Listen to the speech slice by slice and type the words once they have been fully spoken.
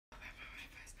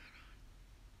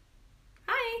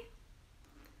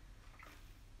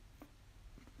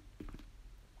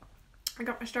I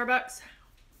got my Starbucks.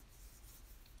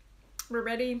 We're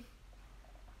ready.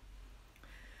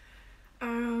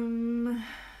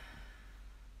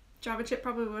 Java chip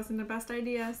probably wasn't the best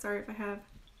idea. Sorry if I have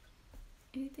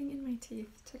anything in my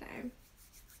teeth today.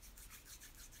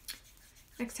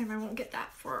 Next time I won't get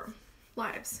that for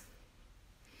lives.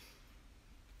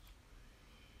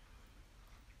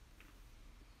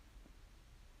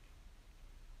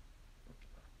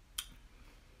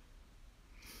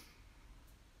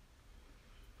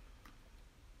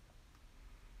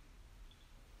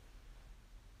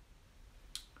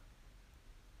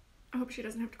 I hope she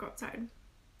doesn't have to go outside.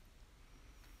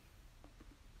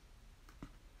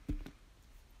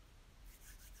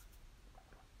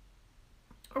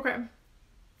 Okay.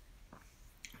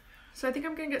 So I think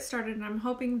I'm gonna get started, and I'm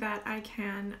hoping that I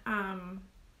can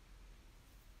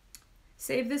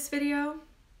save this video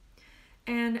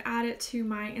and add it to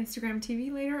my Instagram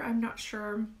TV later. I'm not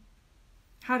sure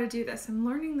how to do this. I'm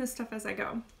learning this stuff as I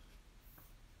go.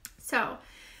 So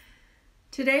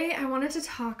today I wanted to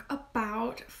talk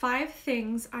about 5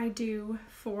 things I do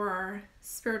for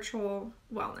spiritual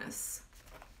wellness.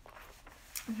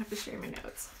 I have to share my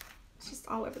notes. It's just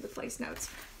all over the place notes.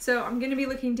 So I'm going to be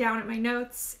looking down at my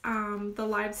notes. The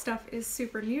live stuff is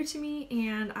super new to me,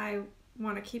 and I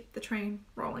want to keep the train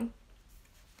rolling.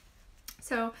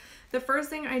 So the first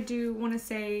thing I do want to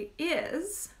say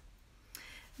is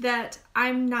that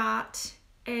I'm not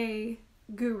a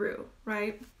guru,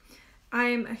 right?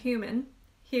 I'm a human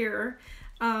here,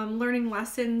 learning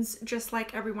lessons just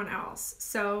like everyone else.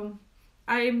 So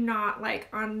I'm not like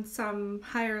on some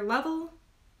higher level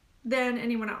than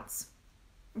anyone else.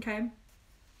 Okay.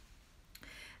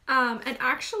 And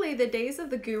actually the days of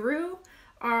the guru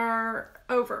are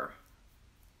over,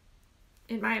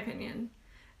 in my opinion.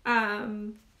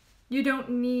 You don't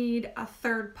need a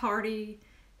third party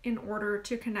in order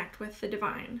to connect with the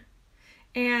divine.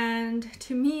 And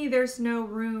to me, there's no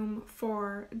room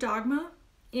for dogma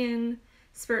in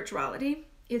spirituality.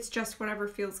 It's just whatever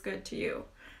feels good to you.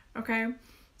 Okay.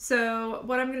 So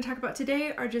what I'm going to talk about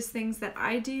today are just things that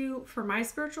I do for my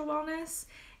spiritual wellness.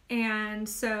 And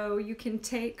so you can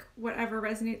take whatever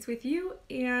resonates with you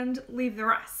and leave the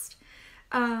rest.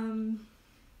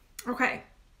 Okay.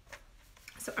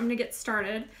 So I'm going to get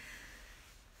started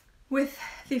with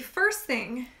the first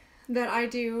thing that I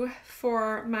do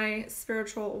for my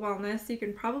spiritual wellness. You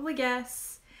can probably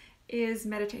guess is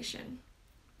meditation.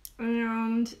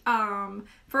 And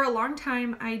for a long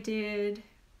time I did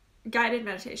guided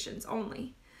meditations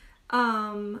only.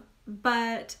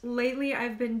 But lately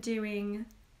I've been doing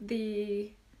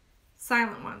the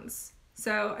silent ones.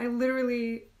 So I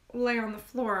literally lay on the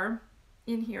floor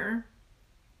in here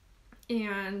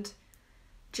and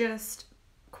just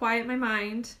quiet my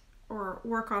mind or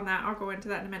work on that. I'll go into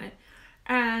that in a minute.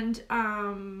 And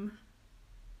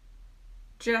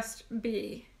just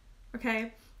be,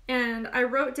 okay? And I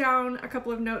wrote down a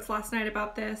couple of notes last night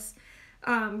about this.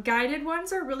 Guided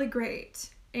ones are really great.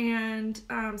 And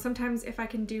sometimes if I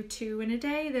can do 2 in a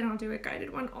day, then I'll do a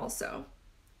guided one also.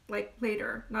 Like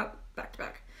later, not back to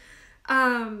back.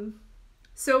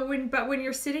 But when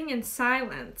you're sitting in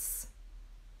silence,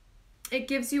 it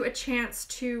gives you a chance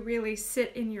to really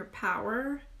sit in your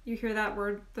power. You hear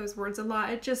those words a lot.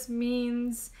 It just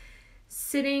means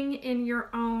sitting in your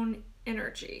own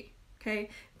energy, okay?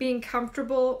 Being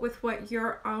comfortable with what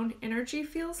your own energy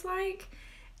feels like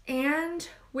and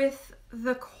with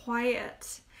the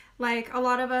quiet. Like a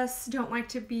lot of us don't like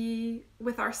to be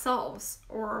with ourselves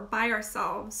or by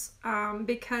ourselves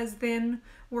because then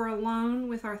we're alone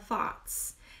with our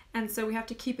thoughts. And so we have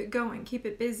to keep it going, keep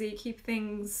it busy, keep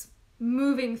things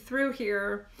moving through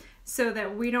here so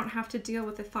that we don't have to deal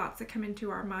with the thoughts that come into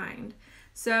our mind.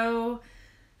 So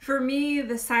for me,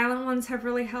 the silent ones have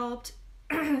really helped,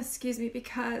 excuse me,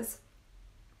 because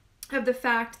of the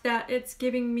fact that it's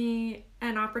giving me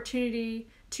an opportunity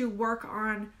to work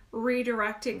on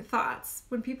redirecting thoughts.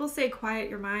 When people say quiet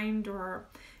your mind or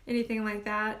anything like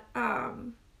that,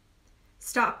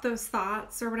 stop those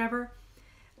thoughts or whatever,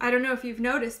 I don't know if you've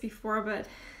noticed before, but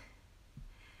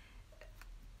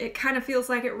it kind of feels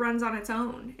like it runs on its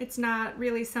own. It's not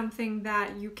really something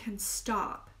that you can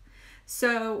stop.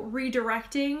 So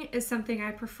redirecting is something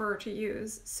I prefer to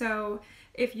use. So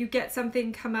if you get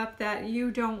something come up that you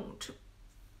don't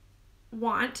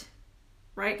want,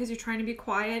 right, because you're trying to be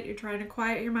quiet, you're trying to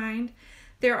quiet your mind,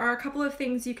 there are a couple of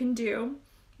things you can do.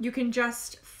 You can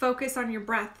just focus on your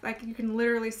breath. Like you can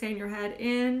literally say in your head,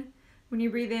 in when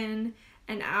you breathe in,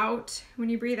 and out when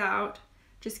you breathe out.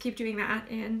 Just keep doing that,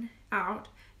 in, out.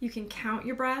 You can count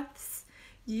your breaths.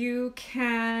 You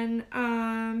can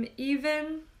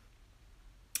even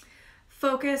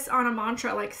focus on a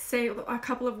mantra, like say a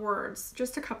couple of words,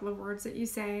 just a couple of words that you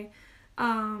say,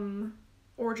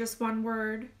 or just one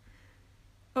word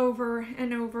over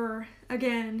and over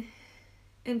again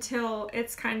until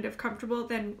it's kind of comfortable,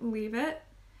 then leave it.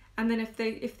 And then if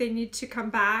they need to come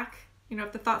back, you know,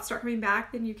 if the thoughts start coming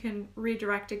back, then you can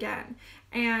redirect again.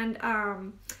 And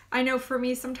I know for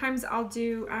me, sometimes I'll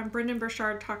do, Brendan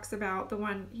Burchard talks about the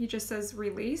one, he just says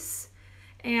release.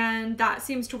 And that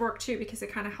seems to work too, because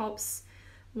it kind of helps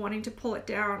wanting to pull it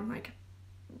down, like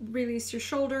release your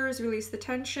shoulders, release the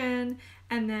tension,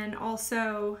 and then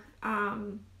also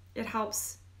it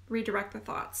helps redirect the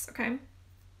thoughts, okay?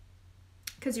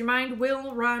 Because your mind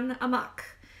will run amok.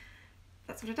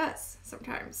 That's what it does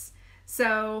sometimes.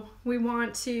 So we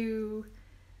want to,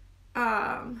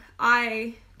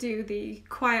 I do the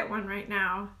quiet one right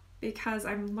now because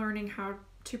I'm learning how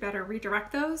to better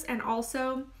redirect those, and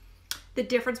also the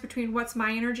difference between what's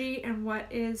my energy and what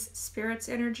is Spirit's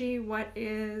energy, what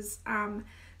is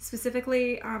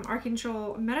specifically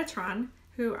Archangel Metatron,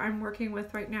 who I'm working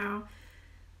with right now.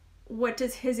 What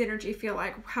does his energy feel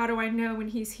like? How do I know when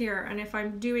he's here? And if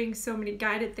I'm doing so many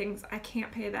guided things, I can't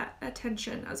pay that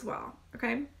attention as well,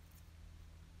 okay?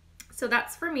 So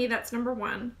that's for me, that's number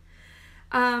one.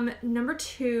 Number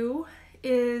two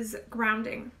is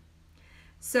grounding.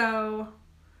 So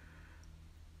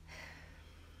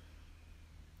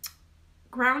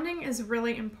grounding is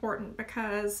really important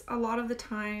because a lot of the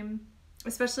time,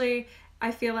 especially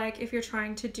I feel like if you're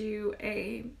trying to do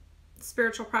a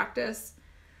spiritual practice,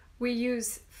 we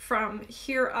use from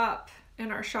here up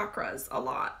in our chakras a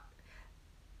lot,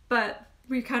 but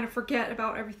we kind of forget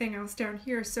about everything else down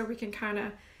here, so we can kind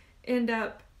of end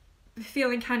up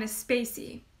feeling kind of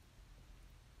spacey.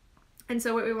 And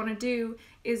so what we want to do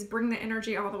is bring the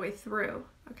energy all the way through,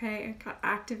 okay, and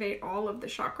activate all of the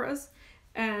chakras.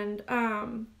 And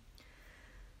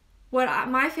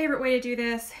my favorite way to do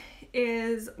this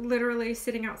is literally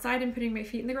sitting outside and putting my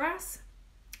feet in the grass,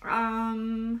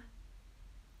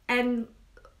 and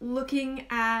looking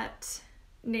at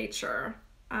nature.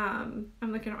 I'm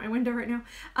looking at my window right now.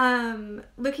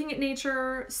 Looking at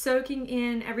nature, soaking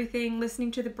in everything,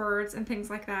 listening to the birds and things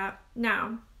like that.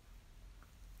 Now,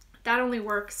 that only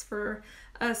works for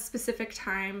a specific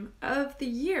time of the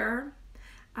year.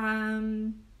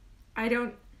 I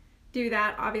don't do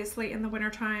that, obviously, in the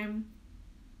wintertime.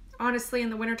 Honestly, in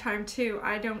the wintertime, too,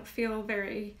 I don't feel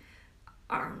very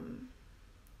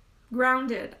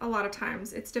grounded a lot of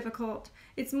times. It's difficult.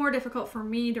 It's more difficult for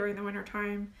me during the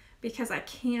wintertime because I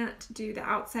can't do the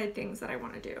outside things that I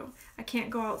want to do. I can't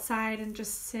go outside and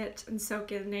just sit and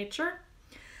soak in nature.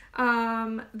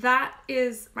 That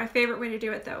is my favorite way to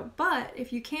do it, though. But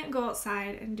if you can't go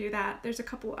outside and do that, there's a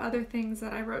couple other things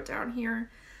that I wrote down here.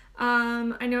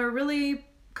 I know a really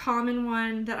common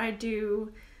one that I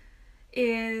do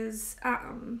is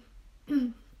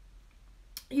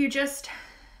you just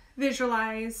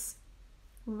visualize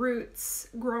roots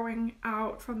growing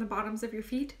out from the bottoms of your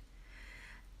feet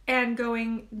and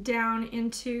going down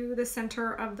into the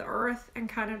center of the earth and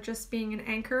kind of just being an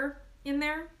anchor in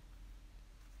there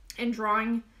and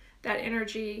drawing that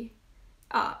energy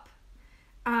up,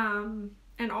 and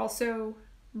also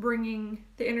bringing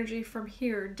the energy from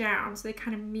here down so they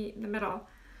kind of meet in the middle.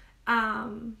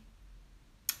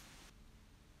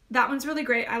 That one's really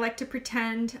great. I like to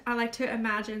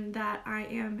imagine that I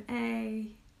am a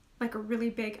really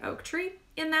big oak tree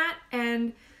in that,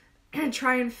 and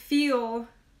try and feel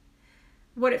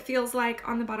what it feels like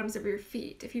on the bottoms of your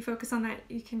feet. If you focus on that,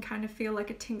 you can kind of feel like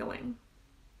a tingling.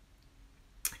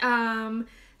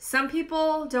 Some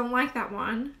people don't like that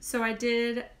one, so I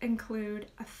did include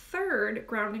a third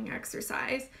grounding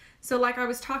exercise. So like I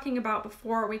was talking about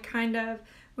before, we kind of,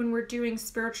 when we're doing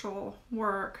spiritual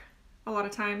work, a lot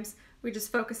of times we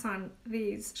just focus on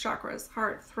these chakras: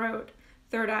 heart, throat,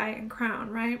 third eye, and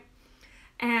crown, right?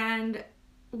 And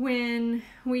when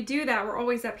we do that, we're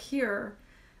always up here,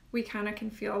 we kind of can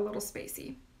feel a little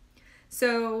spacey.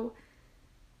 So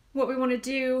what we want to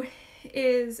do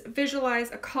is visualize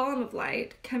a column of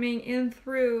light coming in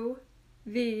through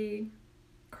the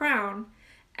crown,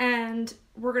 and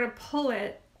we're going to pull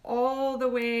it all the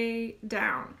way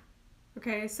down.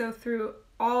 Okay, so through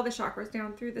all the chakras,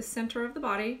 down through the center of the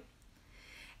body,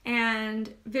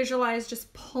 and visualize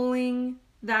just pulling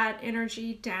that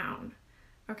energy down.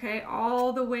 Okay,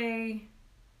 all the way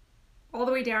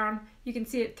down. You can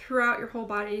see it throughout your whole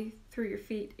body, through your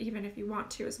feet, even if you want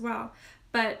to as well.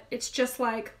 But it's just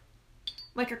like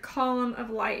a column of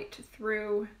light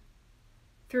through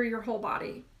your whole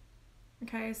body.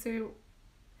 Okay, so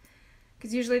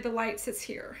because usually the light sits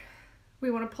here, we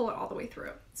want to pull it all the way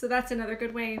through. So that's another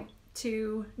good way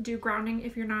to do grounding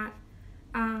if you're not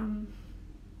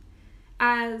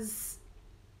as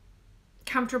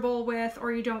comfortable with,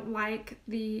 or you don't like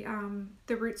the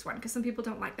roots one, because some people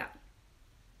don't like that.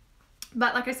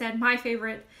 But like I said, my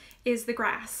favorite is the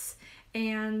grass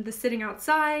and the sitting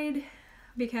outside,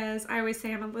 because I always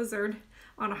say I'm a lizard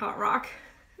on a hot rock.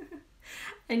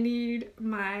 I need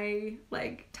my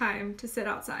time to sit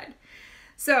outside.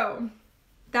 So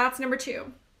that's number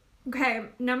 2. Okay,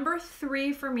 number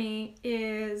 3 for me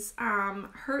is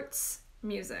Hertz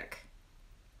music.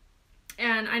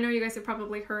 And I know you guys have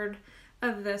probably heard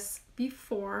of this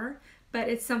before, but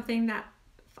it's something that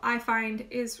I find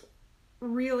is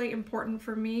really important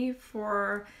for me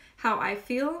for how I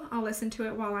feel. I'll listen to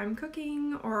it while I'm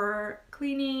cooking or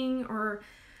cleaning or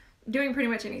doing pretty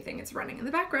much anything. It's running in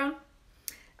the background.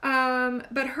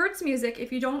 But Hertz music,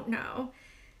 if you don't know,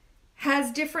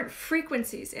 has different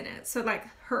frequencies in it. So like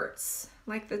hertz,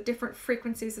 like the different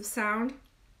frequencies of sound.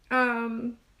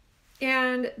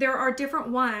 And there are different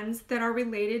ones that are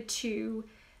related to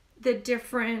the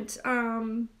different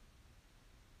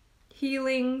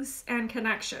healings and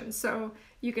connections. So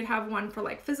you could have one for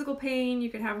like physical pain,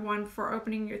 you could have one for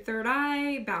opening your third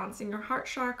eye, balancing your heart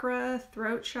chakra,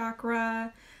 throat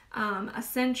chakra,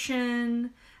 ascension.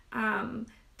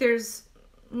 There's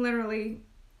literally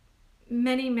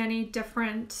many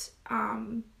different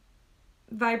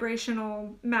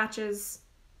vibrational matches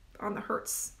on the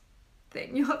Hertz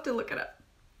thing. You'll have to look it up.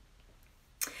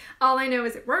 All I know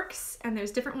is it works, and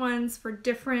there's different ones for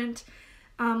different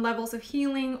levels of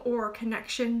healing or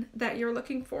connection that you're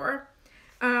looking for.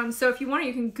 So if you want,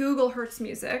 you can Google Hertz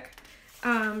music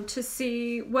to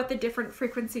see what the different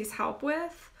frequencies help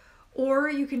with, or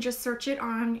you can just search it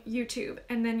on YouTube,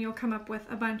 and then you'll come up with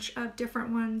a bunch of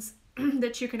different ones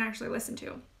that you can actually listen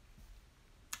to.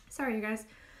 Sorry, you guys.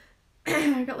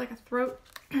 I got like a throat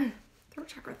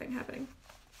chakra thing happening.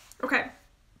 Okay.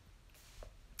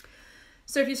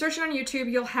 So if you search it on YouTube,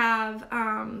 you'll have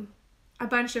a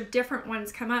bunch of different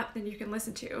ones come up that you can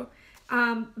listen to.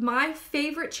 My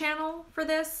favorite channel for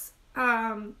this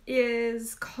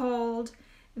is called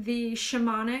the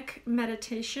Shamanic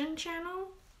Meditation channel,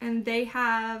 and they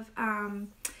have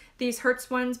these Hertz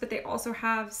ones, but they also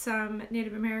have some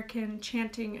Native American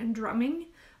chanting and drumming,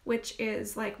 which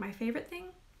is like my favorite thing.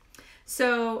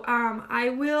 So I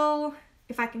will,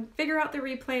 if I can figure out the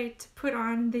replay to put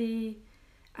on the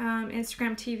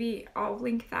Instagram TV, I'll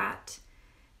link that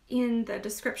in the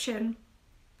description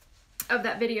of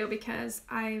that video, because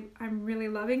I'm really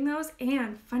loving those.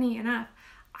 And funny enough,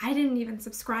 I didn't even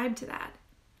subscribe to that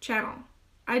channel.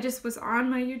 I just was on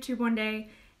my YouTube one day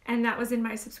and that was in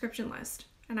my subscription list,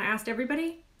 and I asked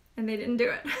everybody and they didn't do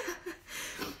it.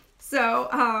 So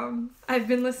I've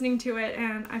been listening to it,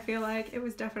 and I feel like it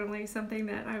was definitely something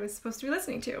that I was supposed to be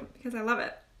listening to, because I love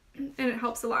it and it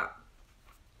helps a lot.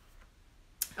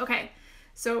 Okay,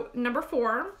 so number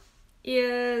 4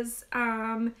 is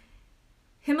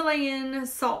Himalayan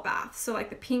salt bath. So like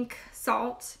the pink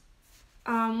salt,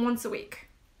 once a week.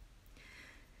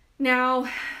 Now,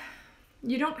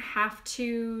 you don't have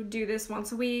to do this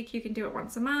once a week. You can do it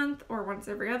once a month or once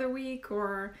every other week,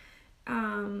 or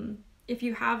if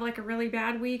you have like a really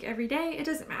bad week every day, it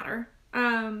doesn't matter.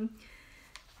 And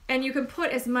you can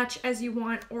put as much as you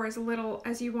want or as little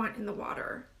as you want in the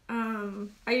water.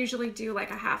 I usually do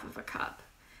like a half of a cup,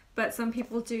 but some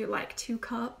people do like 2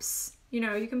 cups. You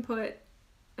know, you can put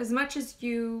as much as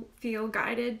you feel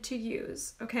guided to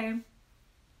use, okay?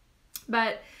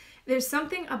 But there's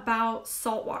something about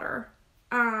salt water.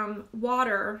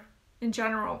 Water in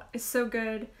general is so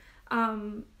good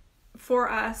for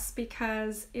us,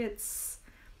 because it's,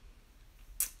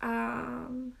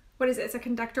 what is it? It's a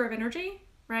conductor of energy,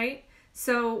 right?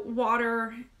 So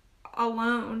water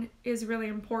alone is really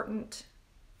important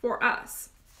for us.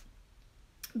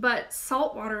 But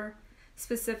salt water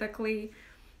specifically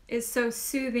is so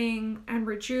soothing and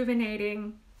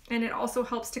rejuvenating, and it also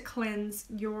helps to cleanse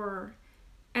your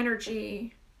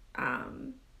energy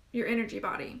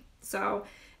body. So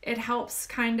it helps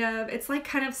it's like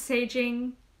kind of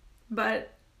saging,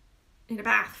 but in a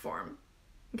bath form.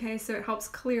 Okay, so it helps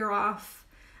clear off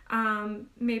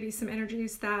maybe some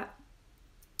energies that,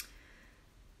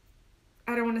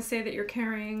 I don't want to say that you're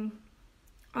carrying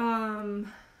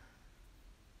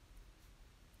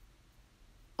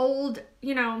old,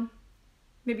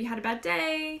 maybe you had a bad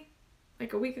day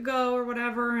like a week ago or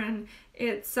whatever, and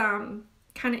it's kind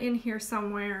of in here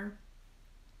somewhere.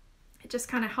 It just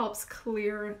kind of helps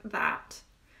clear that.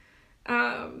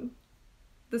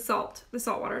 The salt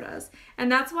water does.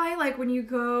 And that's why, like, when you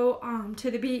go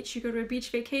to the beach, you go to a beach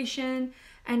vacation,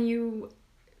 and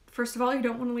first of all, you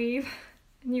don't want to leave,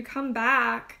 and you come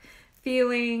back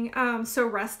feeling so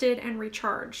rested and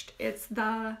recharged. It's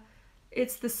the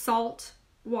salt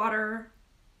water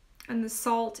and the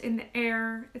salt in the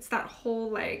air. It's that whole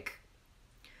like,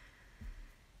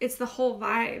 it's the whole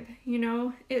vibe, you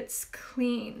know? It's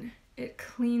clean. It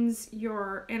cleans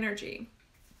your energy.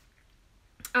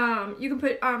 You can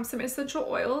put some essential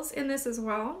oils in this as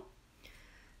well.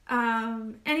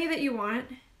 Any that you want.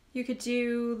 You could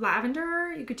do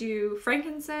lavender, you could do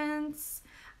frankincense.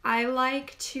 I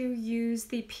like to use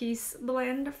the Peace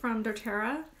blend from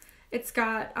doTERRA. It's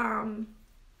got, I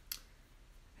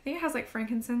think it has like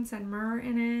frankincense and myrrh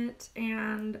in it,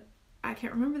 and I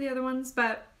can't remember the other ones,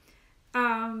 but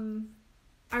I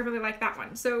really like that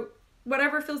one. So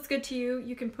whatever feels good to you,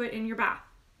 you can put in your bath.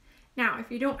 Now, if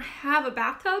you don't have a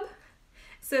bathtub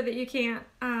so that you can't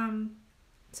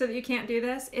do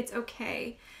this, it's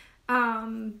okay.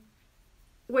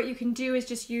 What you can do is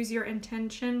just use your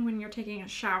intention when you're taking a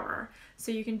shower.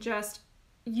 So you can just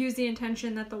use the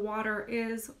intention that the water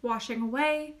is washing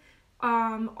away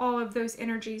all of those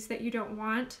energies that you don't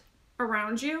want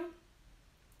around you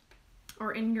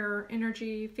or in your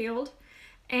energy field,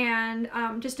 and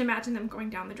just imagine them going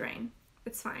down the drain.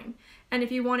 It's fine. And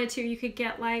if you wanted to, you could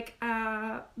get like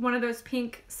one of those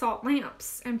pink salt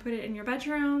lamps and put it in your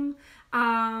bedroom,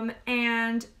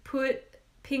 and put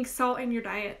pink salt in your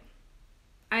diet.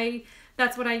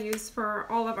 That's what I use for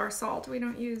all of our salt. We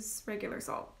don't use regular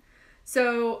salt.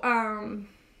 So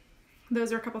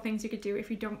those are a couple things you could do if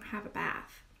you don't have a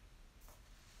bath.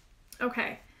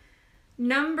 Okay,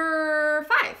 number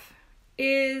 5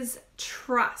 is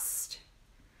trust.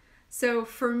 So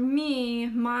for me,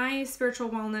 my spiritual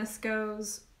wellness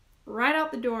goes right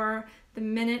out the door the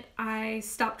minute I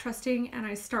stop trusting and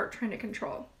I start trying to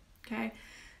control. Okay,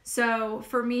 so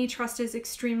for me, trust is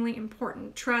extremely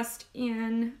important. Trust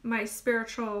in my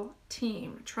spiritual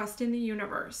team, trust in the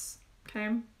universe.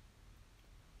 Okay,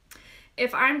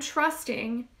 if I'm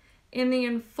trusting in the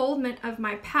unfoldment of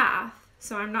my path,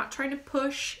 so I'm not trying to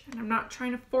push and I'm not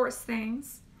trying to force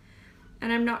things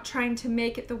and I'm not trying to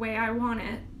make it the way I want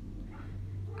it,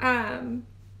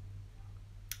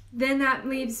 then that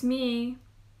leaves me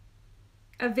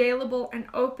available and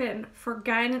open for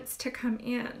guidance to come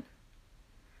in.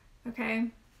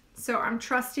 Okay, so I'm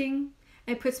trusting,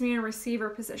 it puts me in a receiver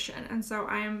position, and so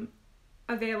I am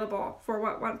available for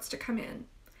what wants to come in.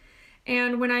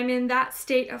 And when I'm in that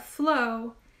state of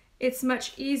flow, it's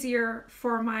much easier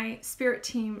for my spirit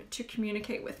team to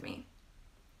communicate with me.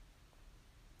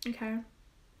 Okay.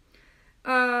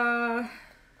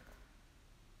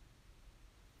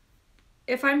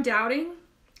 If I'm doubting,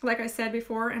 like I said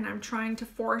before, and I'm trying to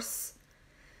force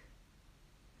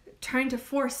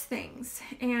things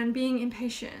and being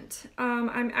impatient,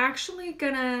 I'm actually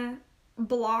gonna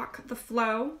block the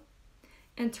flow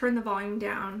and turn the volume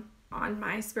down on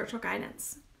my spiritual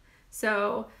guidance.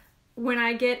 So when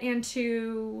I get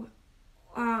into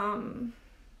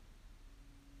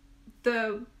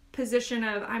the position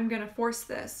of I'm gonna force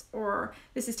this, or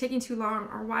this is taking too long,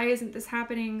 or why isn't this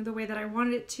happening the way that I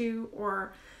wanted it to,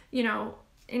 or you know,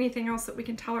 anything else that we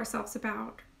can tell ourselves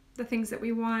about the things that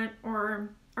we want or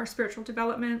our spiritual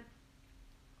development,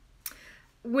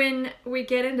 when we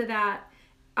get into that,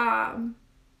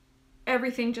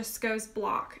 everything just goes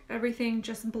block. Everything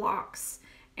just blocks,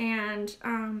 and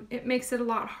it makes it a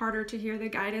lot harder to hear the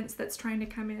guidance that's trying to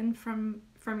come in from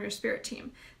your spirit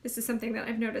team. This is something that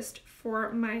I've noticed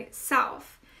for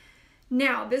myself.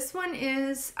 Now, this one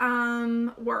is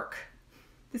work.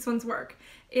 This one's work.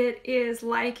 It is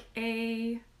like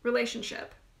a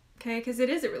relationship, okay? Because it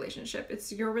is a relationship.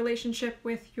 It's your relationship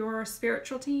with your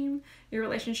spiritual team, your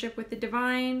relationship with the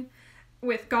divine,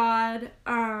 with God,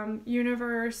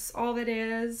 universe, all that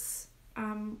is,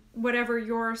 whatever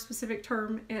your specific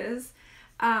term is.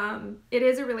 It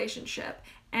is a relationship.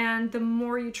 And the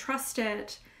more you trust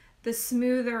it, the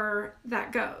smoother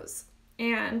that goes.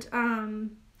 And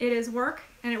it is work,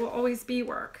 and it will always be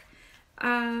work.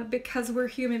 Because we're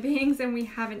human beings and we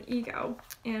have an ego,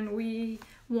 and we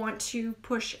want to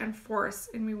push and force,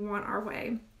 and we want our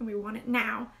way, and we want it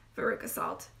now, Veruca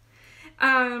Salt.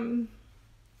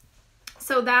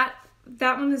 So that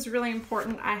one is really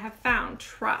important. I have found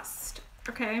trust,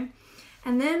 okay?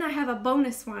 And then I have a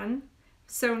bonus one.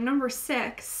 So number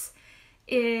 6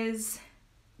 is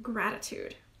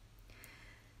gratitude.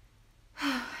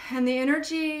 And the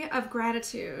energy of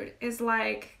gratitude is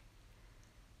like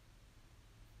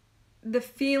the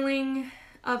feeling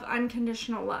of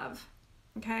unconditional love,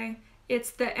 okay?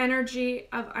 It's the energy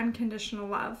of unconditional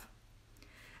love.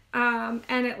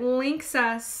 And it links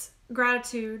us,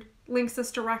 gratitude links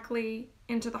us directly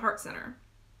into the heart center.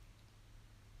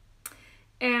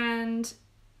 And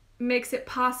makes it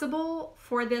possible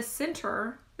for this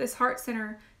center, this heart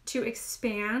center, to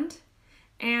expand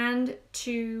and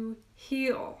to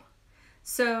heal.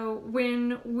 So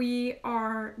when we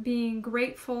are being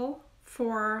grateful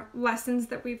for lessons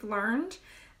that we've learned,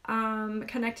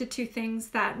 connected to things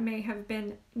that may have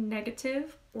been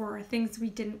negative or things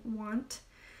we didn't want,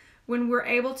 when we're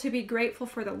able to be grateful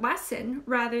for the lesson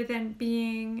rather than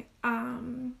being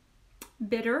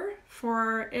bitter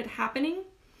for it happening,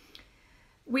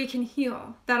 we can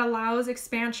heal. That allows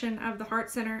expansion of the heart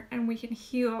center, and we can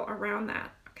heal around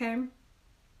that, okay?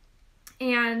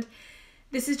 And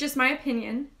this is just my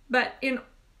opinion, but in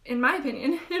my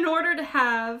opinion, in order to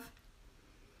have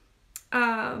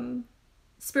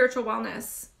spiritual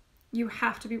wellness, you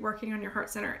have to be working on your heart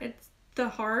center. It's the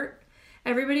heart.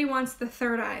 Everybody wants the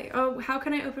third eye. Oh, how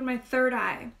can I open my third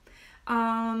eye?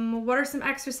 What are some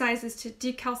exercises to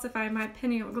decalcify my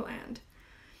pineal gland?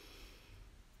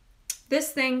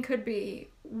 This thing could be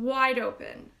wide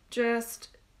open, just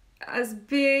as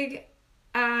big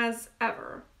as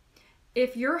ever.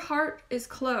 If your heart is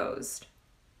closed,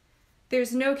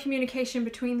 there's no communication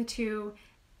between the two,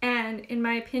 and in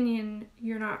my opinion,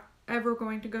 you're not ever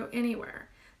going to go anywhere.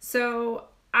 So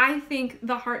I think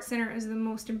the heart center is the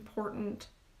most important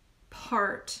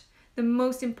part, the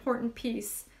most important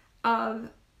piece of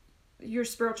your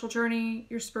spiritual journey,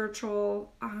 your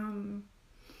spiritual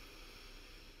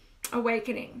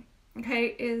awakening,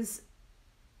 okay, is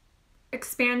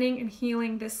expanding and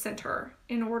healing this center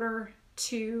in order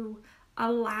to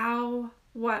allow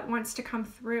what wants to come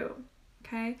through,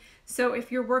 okay? So if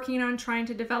you're working on trying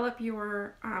to develop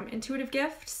your intuitive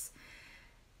gifts,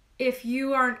 if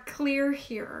you aren't clear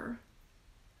here,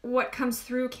 what comes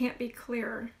through can't be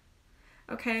clear,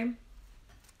 okay?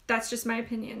 That's just my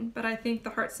opinion, but I think the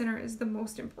heart center is the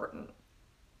most important.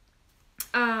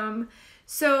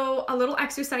 So a little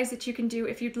exercise that you can do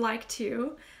if you'd like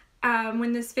to,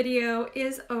 when this video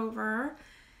is over,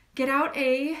 get out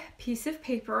a piece of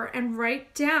paper and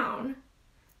write down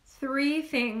 3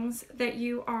 things that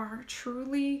you are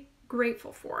truly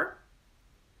grateful for.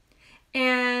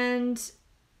 And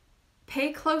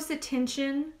pay close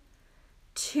attention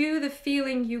to the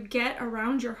feeling you get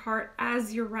around your heart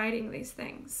as you're writing these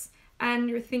things and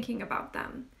you're thinking about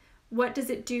them. What does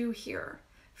it do here?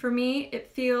 For me,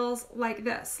 it feels like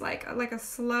this, like a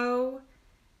slow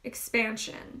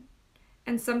expansion.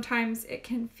 And sometimes it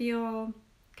can feel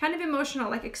kind of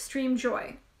emotional, like extreme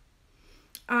joy.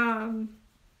 And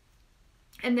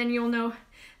then you'll know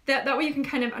that way you can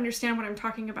kind of understand what I'm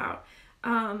talking about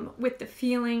with the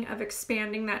feeling of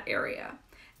expanding that area.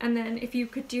 And then if you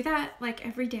could do that like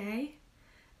every day,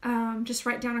 just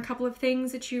write down a couple of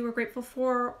things that you were grateful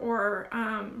for, or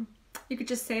you could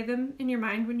just say them in your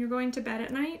mind when you're going to bed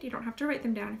at night. You don't have to write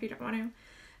them down if you don't want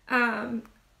to.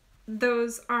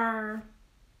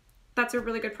 That's a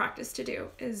really good practice to do,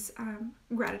 is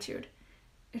gratitude.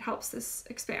 It helps this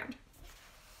expand.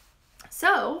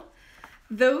 So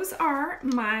those are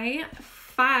my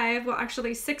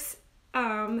 6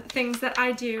 things that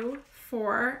I do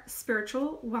for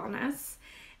spiritual wellness.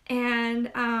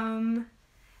 And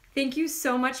thank you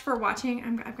so much for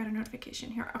watching. I've got a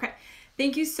notification here. Okay.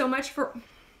 Thank you so much for,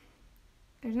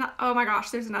 oh my gosh,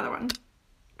 there's another one.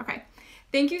 Okay.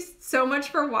 Thank you so much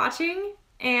for watching,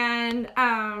 and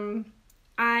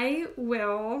I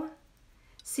will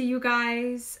see you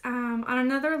guys on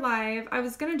another live. I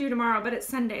was going to do tomorrow, but it's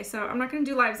Sunday, so I'm not going to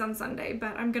do lives on Sunday,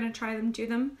 but I'm going to try to do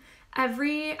them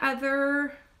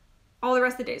all the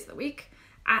rest of the days of the week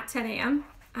at 10 a.m.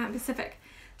 Pacific.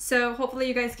 So hopefully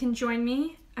you guys can join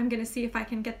me. I'm going to see if I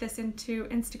can get this into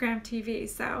Instagram TV.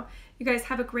 So you guys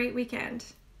have a great weekend.